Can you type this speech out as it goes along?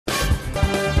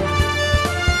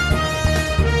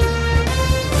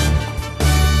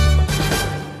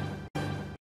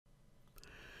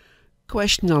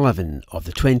Question 11 of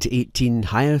the 2018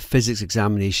 Higher Physics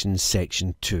Examination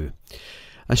Section 2.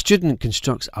 A student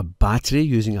constructs a battery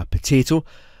using a potato,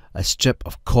 a strip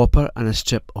of copper and a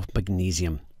strip of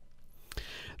magnesium.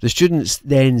 The student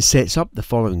then sets up the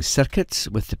following circuits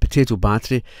with the potato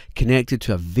battery connected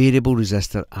to a variable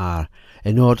resistor R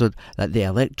in order that the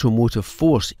electromotive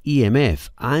force EMF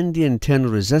and the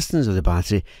internal resistance of the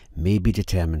battery may be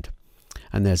determined.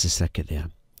 And there's the circuit there.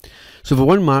 So for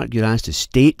 1 mark you're asked to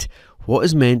state what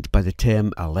is meant by the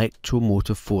term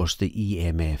electromotive force, the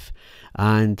EMF,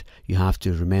 and you have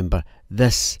to remember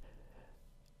this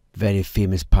very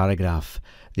famous paragraph.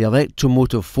 The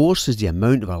electromotive force is the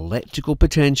amount of electrical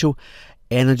potential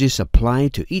energy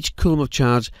supplied to each coulomb of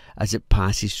charge as it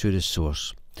passes through the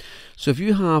source. So if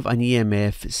you have an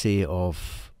EMF, say,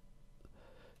 of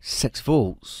 6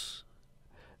 volts,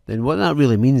 then what that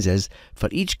really means is for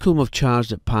each coulomb of charge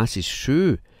that passes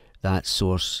through that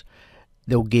source,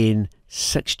 they'll gain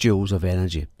 6 joules of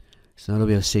energy. So another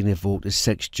way of saying the volt is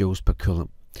 6 joules per coulomb.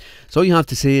 So all you have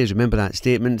to say is remember that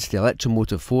statement: the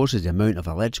electromotive force is the amount of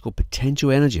electrical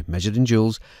potential energy, measured in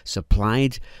joules,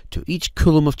 supplied to each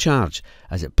coulomb of charge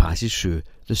as it passes through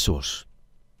the source.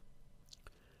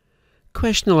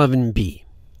 Question 11b.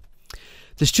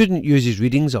 The student uses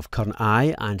readings of current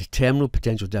I and terminal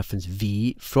potential difference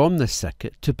V from this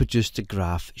circuit to produce the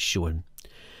graph shown.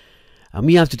 And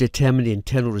we have to determine the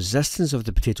internal resistance of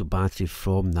the potato battery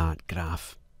from that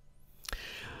graph.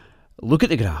 Look at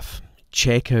the graph.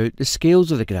 Check out the scales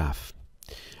of the graph.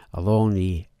 Along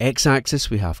the x-axis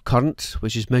we have current,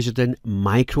 which is measured in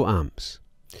microamps.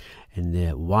 In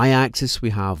the y-axis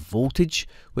we have voltage,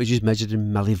 which is measured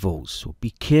in millivolts. So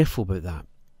be careful about that.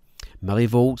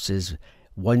 Millivolts is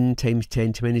 1 times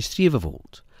 10 to minus 3 of a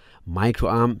volt.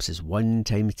 Microamps is 1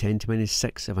 times 10 to minus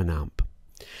 6 of an amp.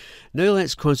 Now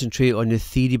let's concentrate on the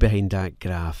theory behind that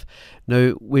graph.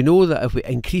 Now we know that if we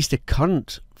increase the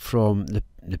current from the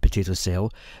potato cell,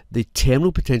 the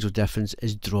terminal potential difference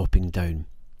is dropping down.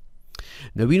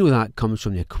 Now we know that comes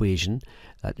from the equation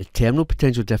that the terminal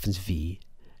potential difference V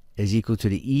is equal to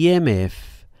the EMF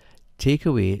take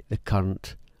away the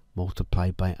current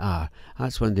multiplied by R.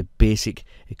 That's one of the basic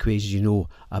equations you know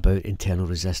about internal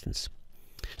resistance.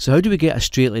 So how do we get a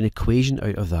straight line equation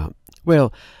out of that?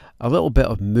 Well, a little bit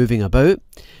of moving about.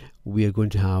 We are going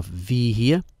to have V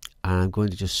here, and I'm going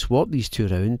to just swap these two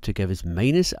around to give us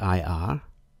minus IR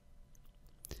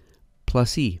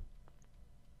plus E.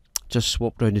 Just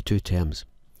swap around the two terms.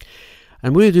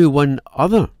 I'm going to do one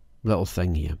other little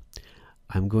thing here.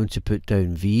 I'm going to put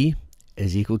down V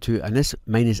is equal to, and this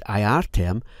minus IR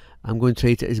term, I'm going to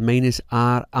write it as minus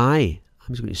RI. I'm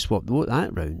just going to swap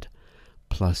that round,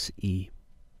 plus E.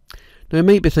 Now you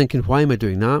might be thinking, why am I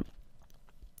doing that?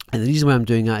 And the reason why I'm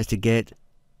doing that is to get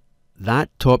that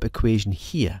top equation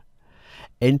here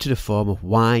into the form of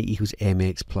y equals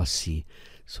mx plus c.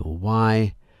 So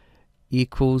y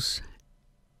equals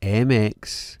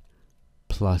mx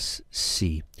plus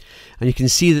c. And you can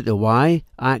see that the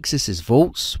y-axis is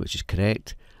volts, which is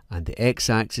correct, and the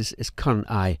x-axis is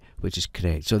current I, which is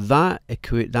correct. So that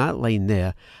line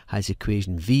there has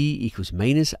equation V equals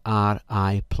minus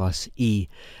RI plus E,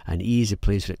 and E is the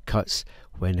place where it cuts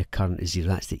when the current is 0.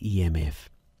 That's the EMF.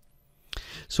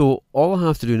 So all I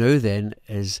have to do now then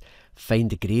is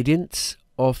find the gradient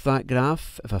of that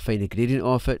graph. If I find the gradient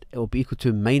of it, it will be equal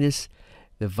to minus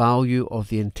the value of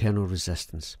the internal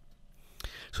resistance.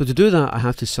 So to do that, I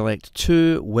have to select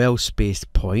 2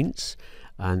 well-spaced points,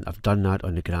 and I've done that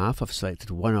on the graph. I've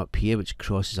selected one up here which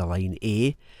crosses a line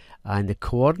A, and the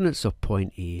coordinates of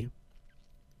point A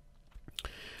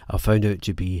I found out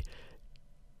to be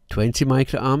 20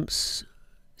 microamps,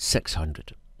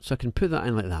 600. So I can put that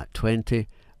in like that, 20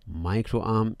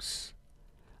 microamps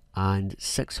and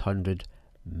 600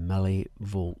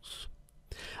 millivolts.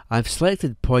 I've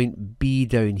selected point B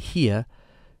down here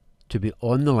to be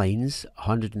on the lines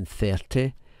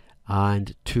 130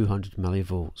 and 200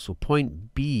 millivolts. So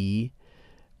point B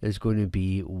is going to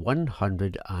be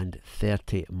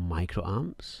 130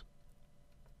 microamps,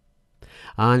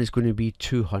 and it's going to be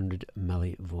 200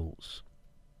 millivolts.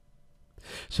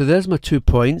 So there's my 2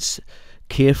 points,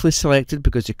 carefully selected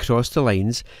because they cross the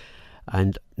lines,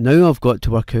 and now I've got to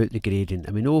work out the gradient.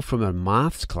 And we know from our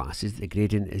maths classes that the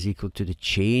gradient is equal to the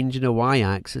change in the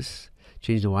y-axis,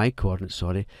 change in the y-coordinates,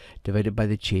 sorry, divided by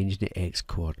the change in the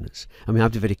x-coordinates. And we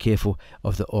have to be very careful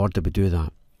of the order we do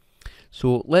that.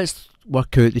 So let's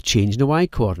work out the change in the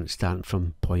y-coordinates starting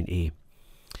from point A.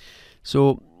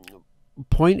 So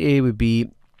point A would be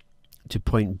to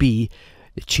point B,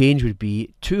 the change would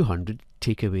be 200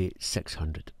 take away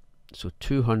 600. So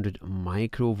 200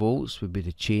 microvolts would be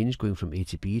the change going from A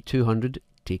to B. 200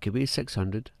 take away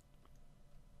 600.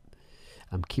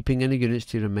 I'm keeping in the units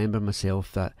to remember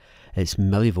myself that it's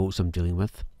millivolts I'm dealing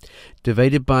with,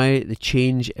 divided by the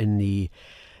change in the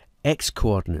x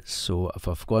coordinates. So if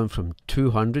I've gone from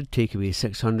 200, take away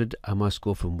 600, I must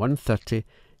go from 130,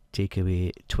 take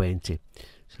away 20.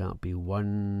 So that'll be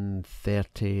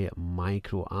 130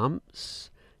 microamps,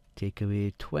 take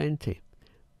away 20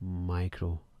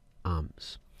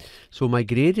 microamps. So my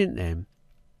gradient then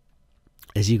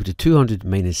is equal to 200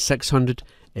 minus 600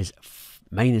 is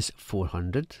minus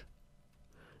 400.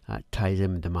 That ties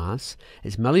in with the mass.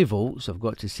 It's millivolts, so I've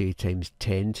got to say times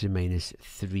 10 to the minus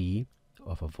 3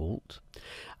 of a volt.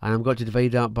 And I've got to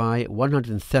divide that by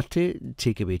 130,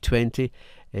 take away 20,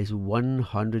 is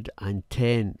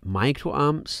 110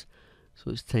 microamps.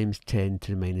 So it's times 10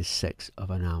 to the minus 6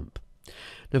 of an amp.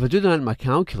 Now if I do that in my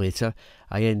calculator,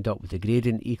 I end up with a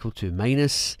gradient equal to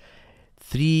minus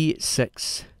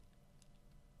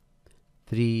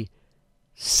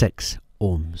 3636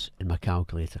 ohms in my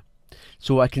calculator.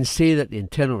 So I can say that the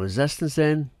internal resistance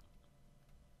then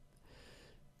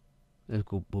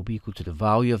will be equal to the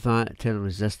value of that. Internal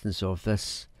resistance of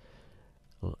this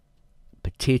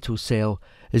potato cell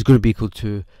is going to be equal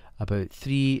to about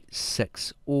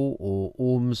 3600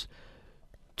 ohms,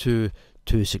 to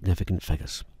two significant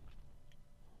figures.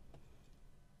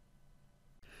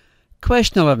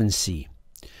 Question 11c.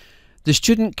 The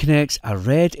student connects a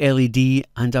red LED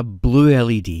and a blue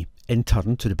LED in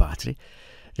turn to the battery.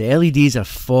 The LEDs are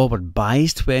forward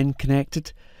biased when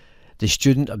connected. The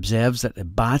student observes that the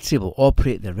battery will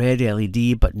operate the red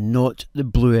LED but not the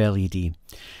blue LED.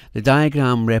 The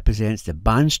diagram represents the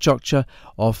band structure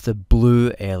of the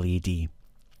blue LED.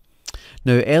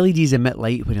 Now, LEDs emit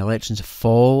light when electrons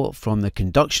fall from the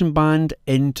conduction band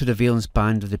into the valence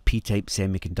band of the p-type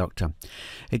semiconductor.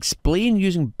 Explain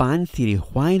using band theory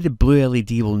why the blue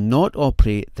LED will not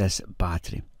operate this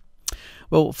battery.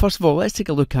 Well, first of all, let's take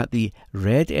a look at the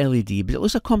red LED. But it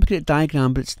looks a complicated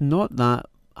diagram, but it's not that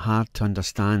hard to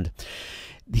understand.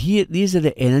 Here, these are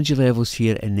the energy levels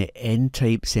here in the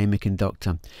n-type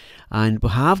semiconductor, and we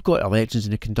have got electrons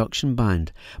in the conduction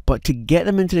band, but to get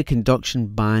them into the conduction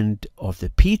band of the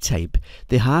p-type,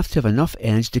 they have to have enough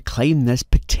energy to climb this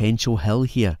potential hill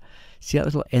here. See that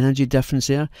little energy difference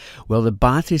there? Well, the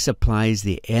battery supplies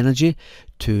the energy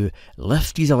to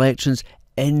lift these electrons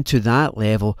into that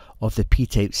level of the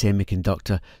p-type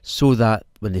semiconductor, so that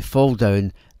when they fall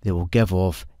down, they will give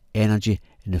off energy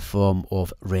in the form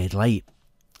of red light.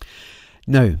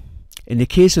 Now, in the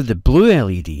case of the blue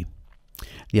LED,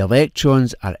 the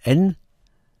electrons are in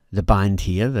the band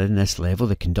here, they're in this level,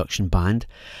 the conduction band,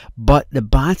 but the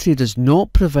battery does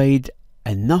not provide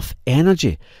enough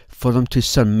energy for them to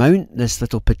surmount this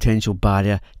little potential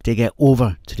barrier to get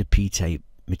over to the p-type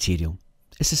material.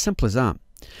 It's as simple as that.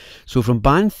 So from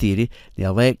band theory, the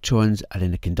electrons are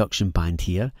in the conduction band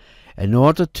here. In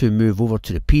order to move over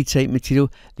to the p-type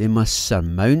material, they must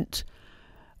surmount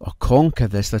or conquer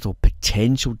this little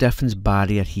potential difference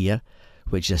barrier here,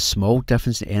 which is a small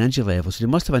difference in energy level. So they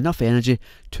must have enough energy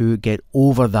to get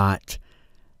over that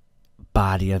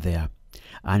barrier there.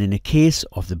 And in the case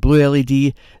of the blue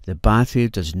LED, the battery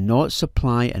does not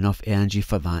supply enough energy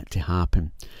for that to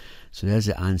happen. So there's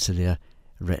the answer there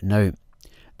written out.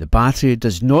 The battery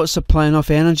does not supply enough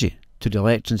energy to the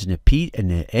electrons in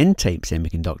the n-type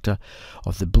semiconductor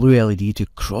of the blue LED to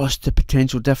cross the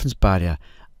potential difference barrier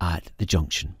at the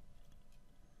junction.